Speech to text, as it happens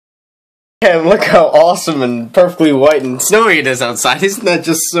And look how awesome and perfectly white and snowy it is outside. Isn't that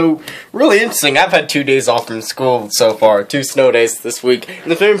just so really interesting? I've had 2 days off from school so far, 2 snow days this week,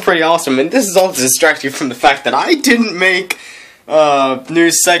 and it's been pretty awesome. And this is all to distract you from the fact that I didn't make a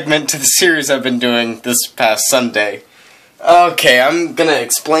new segment to the series I've been doing this past Sunday. Okay, I'm gonna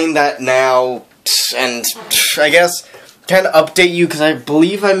explain that now, and I guess kind of update you, because I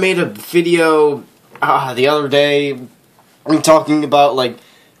believe I made a video the other day talking about, like,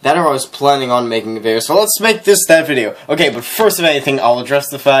 that or I was planning on making a video, so let's make this that video. Okay, but first of anything, I'll address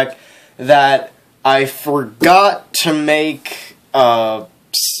the fact that I forgot to make a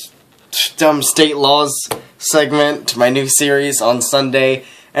dumb state laws segment to my new series on Sunday,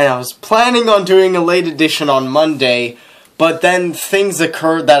 and I was planning on doing a late edition on Monday, but then things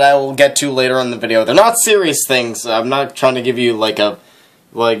occurred that I will get to later in the video. They're not serious things. I'm not trying to give you, not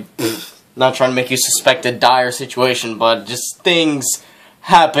trying to make you suspect a dire situation, but just things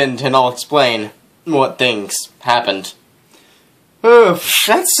happened, and I'll explain what things happened. Oof,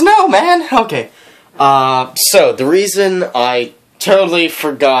 that's snow, man! Okay. So, the reason I totally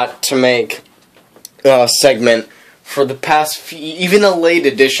forgot to make a segment for the past few, even a late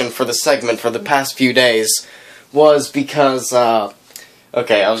edition for the segment for the past few days, was because,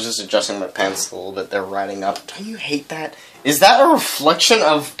 okay, I was just adjusting my pants a little bit, they're riding up. Don't you hate that? Is that a reflection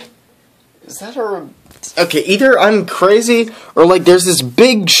of... Okay, either I'm crazy, or, like, there's this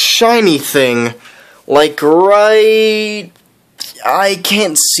big shiny thing, like, right... I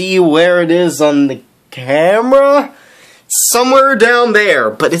can't see where it is on the camera? Somewhere down there,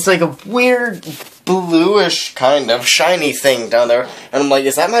 but it's like a weird bluish kind of shiny thing down there, and I'm like,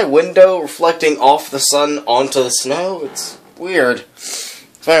 is that my window reflecting off the sun onto the snow? It's weird.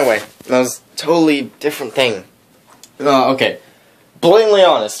 So anyway, that was a totally different thing. Okay, blatantly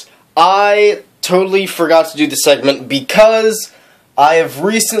honest, I totally forgot to do the segment because I have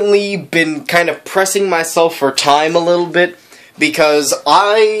recently been kind of pressing myself for time a little bit, because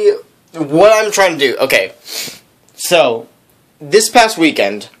what I'm trying to do, okay, so, this past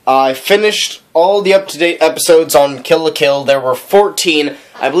weekend, I finished all the up-to-date episodes on Kill la Kill. There were 14.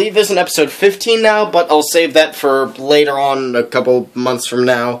 I believe there's an episode 15 now, but I'll save that for later on, a couple months from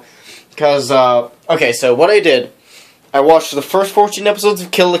now. Because, okay, so what I did, I watched the first 14 episodes of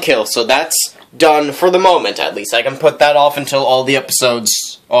Kill la Kill, so that's done for the moment, at least. I can put that off until all the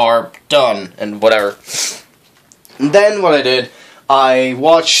episodes are done, and whatever. And then what I did, I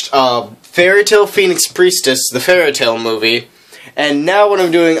watched, Fairy Tail Phoenix Priestess, the Fairy Tail movie, and now what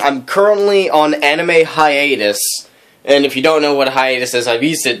I'm doing, I'm currently on anime hiatus, and if you don't know what a hiatus is, I've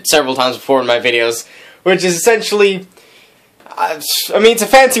used it several times before in my videos, which is essentially, I mean, it's a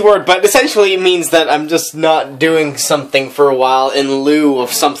fancy word, but essentially it means that I'm just not doing something for a while in lieu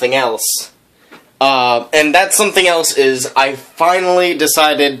of something else. And that something else is, I finally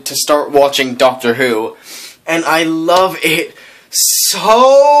decided to start watching Doctor Who, and I love it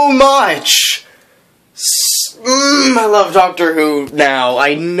so much. I love Doctor Who now.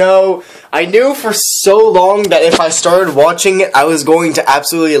 I knew for so long that if I started watching it, I was going to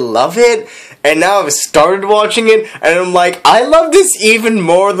absolutely love it, and now I've started watching it, and I'm like, I love this even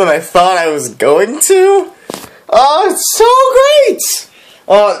more than I thought I was going to. It's so great!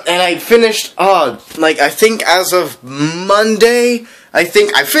 And I finished, like, I think as of Monday, I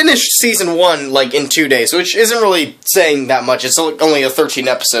think I finished season 1, like, in 2 days, which isn't really saying that much. It's only a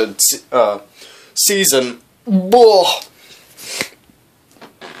 13-episode, season. Ugh.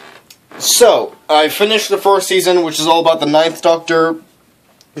 So, I finished the first season, which is all about the 9th Doctor,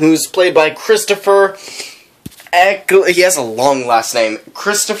 who's played by Christopher he has a long last name.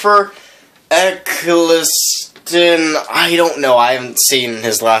 Christopher Eccleston. I don't know. I haven't seen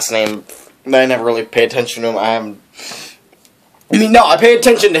his last name. I never really pay attention to him. I pay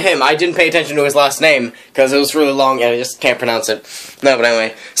attention to him. I didn't pay attention to his last name, because it was really long, and I just can't pronounce it. No, but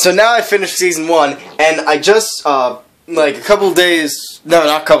anyway. So now I finished season 1, and I just, like,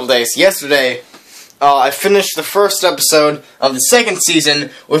 yesterday, I finished the first episode of the second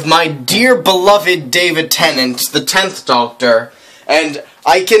season with my dear beloved David Tennant, the 10th Doctor, and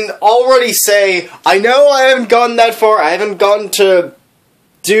I can already say, I know I haven't gone that far. I haven't gone to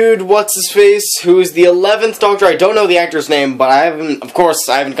dude, what's-his-face, who is the 11th Doctor. I don't know the actor's name, but I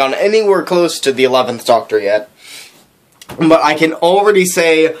haven't gone anywhere close to the 11th Doctor yet. But I can already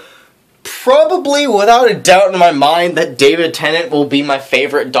say, probably without a doubt in my mind, that David Tennant will be my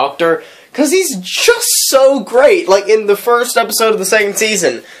favorite Doctor, because he's just so great. Like, in the first episode of the second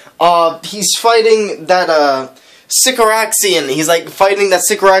season, he's fighting that, Sycoraxian. He's, like, fighting that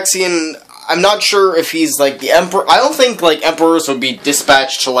Sycoraxian I'm not sure if he's, like, the Emperor. I don't think, like, Emperors would be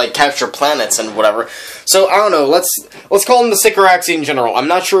dispatched to, like, capture planets and whatever. So, I don't know, let's call him the Sycoraxian General. I'm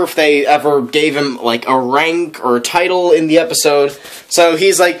not sure if they ever gave him, like, a rank or a title in the episode. So,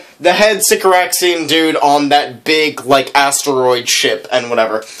 he's, like, the head Sycoraxian dude on that big, like, asteroid ship and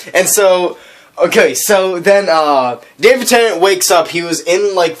whatever. And so, okay, so then, David Tennant wakes up. He was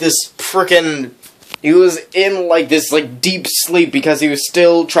in, like, this frickin'... He was in, like, this, like, deep sleep because he was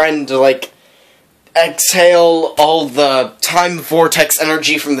still trying to, like, exhale all the time vortex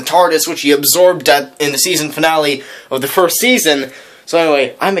energy from the TARDIS, which he absorbed in the season finale of the first season. So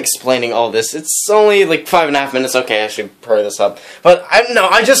anyway, I'm explaining all this. It's only, like, 5.5 minutes. Okay, I should hurry this up. But,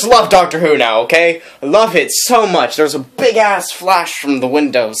 I just love Doctor Who now, okay? I love it so much. There's a big-ass flash from the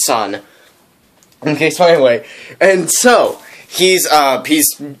window, son. Okay, so anyway, and so... He's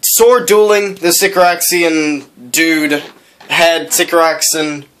sword dueling the Sycoraxian dude, head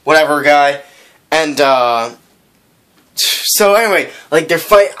Sycoraxian, whatever guy, and, so anyway, like, they're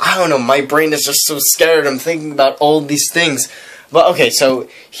I don't know, my brain is just so scared, I'm thinking about all these things, but okay, so,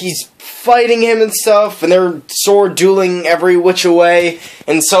 he's fighting him and stuff, and they're sword dueling every which way,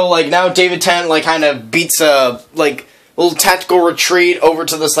 and so, like, now David Tennant, like, kind of beats a, like, little tactical retreat over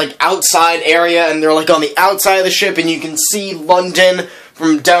to this, like, outside area, and they're, like, on the outside of the ship, and you can see London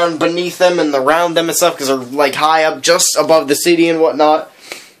from down beneath them and around them and stuff, because they're, like, high up just above the city and whatnot.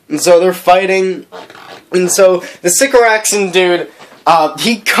 And so they're fighting, and so the Sycoraxian dude,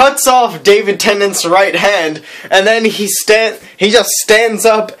 he cuts off David Tennant's right hand, and then he just stands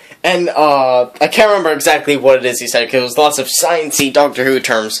up, and, I can't remember exactly what it is he said, because it was lots of sciencey Doctor Who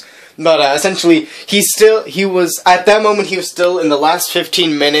terms. But, essentially, at that moment, he was still in the last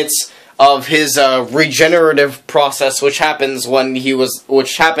 15 minutes of his, regenerative process, which happened when he was,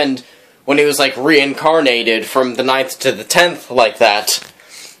 like, reincarnated from the 9th to the 10th, like that.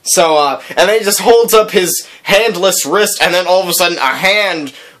 So, and then he just holds up his handless wrist, and then all of a sudden, a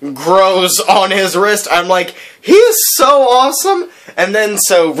hand grows on his wrist. I'm like, he is so awesome! And then,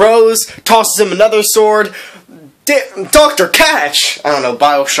 so, Rose tosses him another sword. Dr. Catch! I don't know,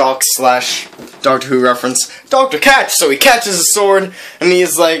 Bioshock / Doctor Who reference. Dr. Catch! So he catches his sword, and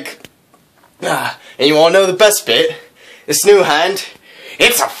he's like, and you wanna know the best bit? This new hand,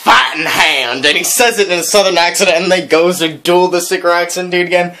 it's a fighting hand! And he says it in a southern accent, and then goes to duel the Sycoraxian dude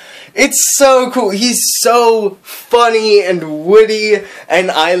again. It's so cool. He's so funny and witty,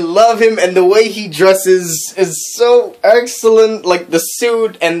 and I love him, and the way he dresses is so excellent. Like, the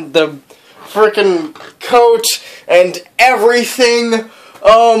suit and the frickin' coat and everything.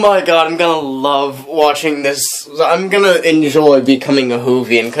 Oh my god, I'm gonna love watching this. I'm gonna enjoy becoming a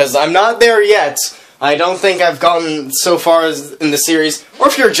Whovian, because I'm not there yet. I don't think I've gotten so far as in the series. Or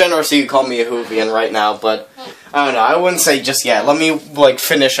if you're generous, you can call me a Whovian right now, but I don't know, I wouldn't say just yet. Let me, like,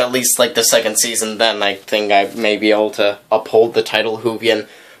 finish at least, like, the second season, then I think I may be able to uphold the title Whovian.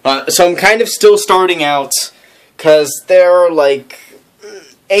 So I'm kind of still starting out, because there are, like,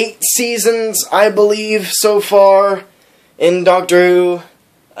 8 seasons, I believe, so far in Doctor Who.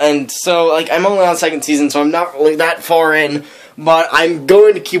 And so, like, I'm only on the second season, so I'm not really that far in. But I'm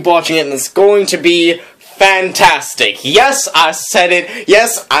going to keep watching it, and it's going to be fantastic. Yes, I said it.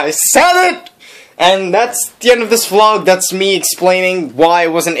 Yes, I said it! And that's the end of this vlog. That's me explaining why I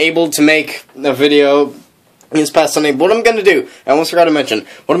wasn't able to make a video this past Sunday. But what I'm going to do, I almost forgot to mention,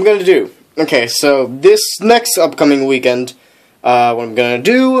 what I'm going to do. Okay, so this next upcoming weekend, what I'm gonna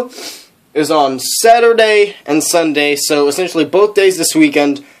do is on Saturday and Sunday, so essentially both days this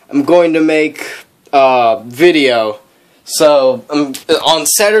weekend, I'm going to make a video. So, on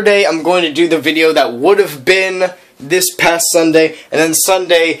Saturday, I'm going to do the video that would have been this past Sunday, and then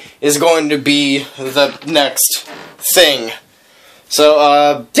Sunday is going to be the next thing.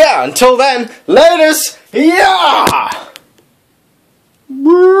 So, yeah, until then, laters, yeah!